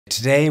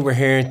Today we're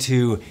here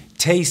to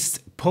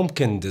taste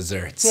pumpkin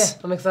desserts. Yeah,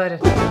 I'm excited.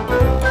 Oh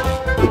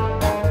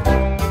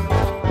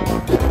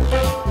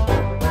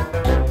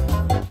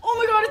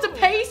my god, it's a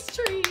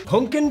pastry!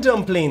 Pumpkin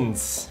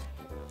dumplings.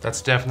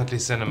 That's definitely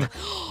cinnamon.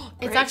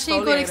 It's actually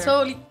a good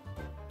exfoliator.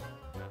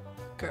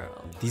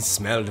 Girl. These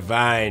smell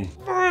divine.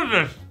 What is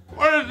this?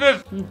 What is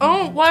this?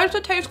 Oh, why does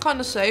it taste kind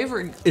of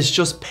savory? It's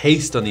just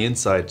paste on the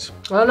inside.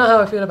 I don't know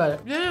how I feel about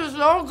it. This is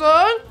so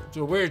good. It's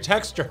a weird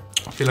texture.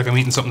 I feel like I'm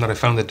eating something that I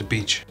found at the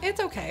beach.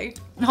 It's okay.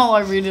 No,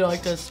 I really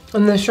like this.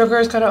 And the sugar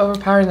is kind of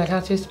overpowering. I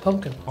can't taste the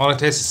pumpkin. All I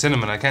taste is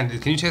cinnamon. I can't.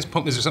 Can you taste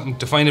pumpkin? Is there something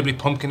definably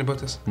pumpkin about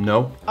this?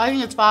 No. I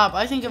think it's fab.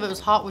 I think if it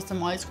was hot with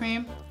some ice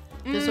cream,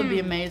 this would be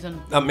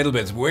amazing. That middle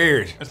bit's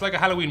weird. It's like a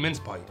Halloween mince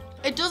pie.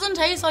 It doesn't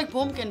taste like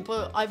pumpkin,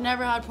 but I've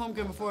never had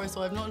pumpkin before,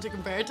 so I've nothing to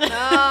compare it to.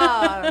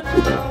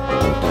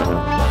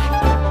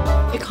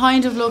 It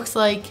kind of looks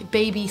like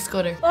baby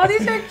Scudder. Oh,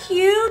 these are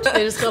cute.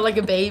 They just got like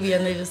a baby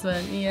and they just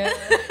went, yeah.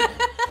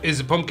 Is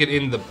the pumpkin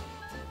in the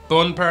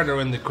bun part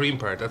or in the cream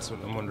part? That's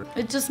what I'm wondering.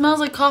 It just smells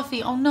like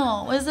coffee. Oh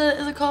no, is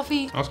it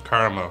coffee? That's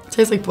caramel. It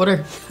tastes like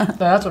butter.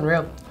 That's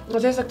unreal. It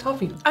tastes like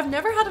toffee. I've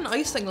never had an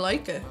icing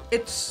like it.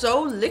 It's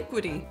so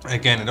liquidy.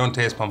 Again, I don't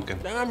taste pumpkin.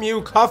 Damn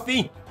you,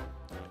 coffee.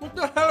 What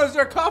the hell is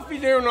there coffee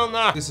doing on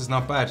that? This is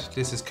not bad.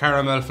 This is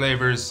caramel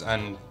flavors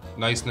and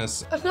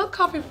niceness. It's not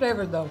coffee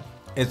flavored though.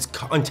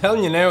 I'm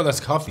telling you now, that's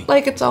coffee.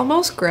 Like, it's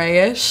almost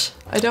grayish.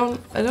 I don't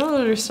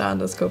understand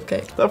this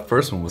cupcake. That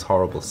first one was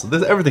horrible, so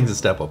everything's a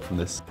step up from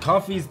this.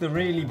 Coffee's the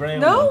really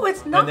brown one. No,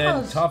 it's not.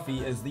 And then toffee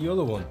is the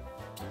other one.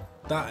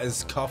 That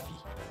is coffee.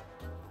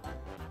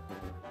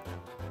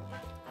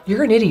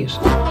 You're an idiot.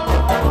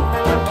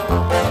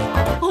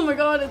 Oh my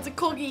god, it's a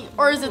cookie.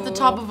 Or is it the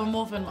top of a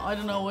muffin? I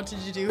don't know. What did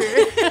you do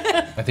here?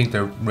 I think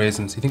they're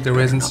raisins. You think they're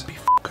raisins? Be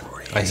fucking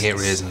raisins. I hate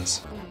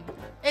raisins.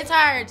 It's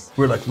hard.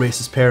 We're like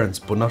racist parents,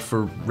 but not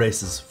for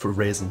races, for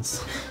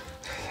raisins.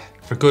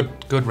 For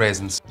good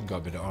raisins. Got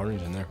a bit of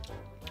orange in there.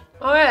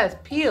 Oh yeah, it's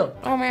peel.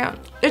 Oh man,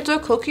 it's a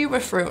cookie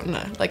with fruit in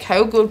it. Like,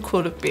 how good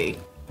could it be?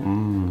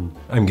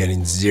 I'm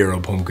getting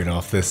zero pumpkin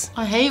off this.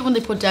 I hate when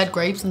they put dead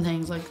grapes and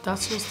things. Like,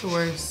 that's just the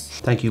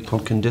worst. Thank you,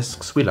 pumpkin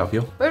discs. We love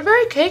you. But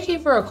very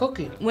cakey for a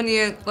cookie. When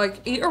you,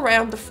 like, eat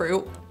around the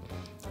fruit,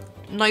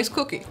 nice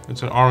cookie.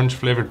 It's an orange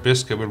flavored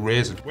biscuit with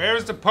raisins. Where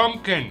is the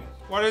pumpkin?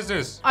 What is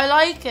this? I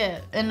like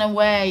it in a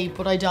way,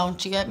 but I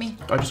don't. You get me?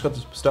 I just got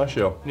this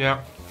pistachio.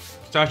 Yeah,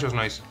 pistachio's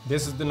nice.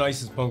 This is the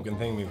nicest pumpkin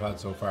thing we've had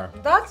so far.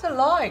 That's a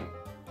lie.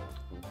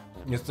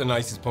 It's the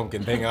nicest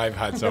pumpkin thing I've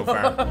had so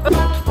far.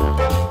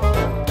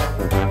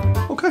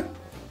 Okay.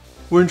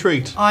 We're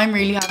intrigued. I'm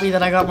really happy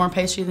that I got more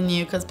pastry than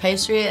you, because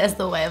pastry is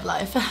the way of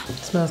life. It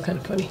smells kind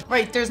of funny.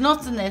 Right, there's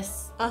nuts in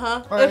this.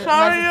 Uh-huh. Or It's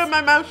already unless in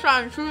my mouth,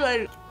 trying too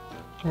late.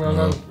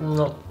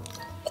 No.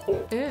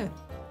 Yeah.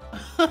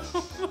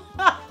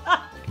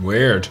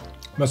 Weird.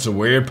 That's a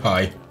weird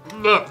pie.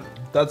 Look.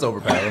 That's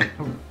overpowering.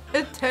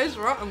 It tastes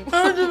rotten.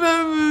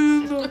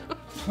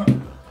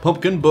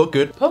 Pumpkin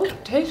bucket. Pumpkin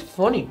tastes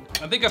funny.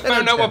 I think I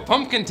found out what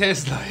pumpkin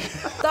tastes like.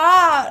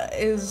 That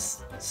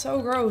is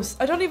so gross.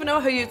 I don't even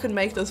know how you could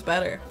make this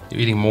better.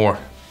 You're eating more.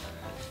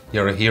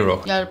 You're a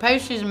hero. Yeah, the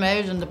pastry's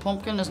amazing. The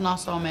pumpkin is not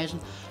so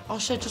amazing. Oh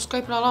shit, just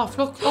scrape it all off.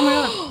 Look, oh my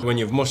god. When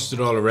you've mushed it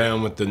all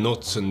around with the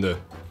nuts and the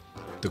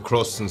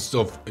crusts and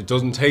stuff, it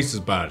doesn't taste as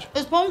bad.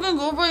 Is pumpkin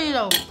good for you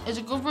though? Is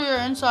it good for your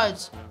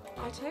insides?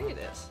 I'll tell you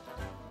this.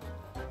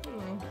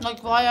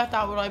 Like, why at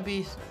that would I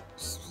be,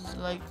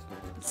 like,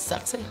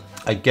 sexy?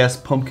 I guess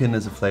pumpkin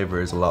as a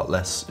flavor is a lot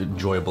less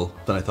enjoyable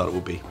than I thought it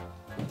would be.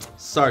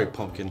 Sorry,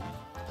 pumpkin.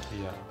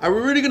 Yeah. Are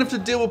we really gonna have to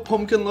deal with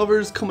pumpkin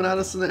lovers coming at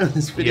us in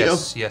this video?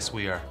 Yes,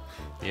 we are.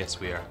 Yes,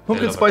 we are.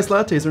 Pumpkin spice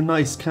lattes are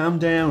nice. Calm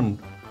down,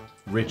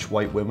 rich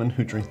white women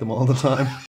who drink them all the time.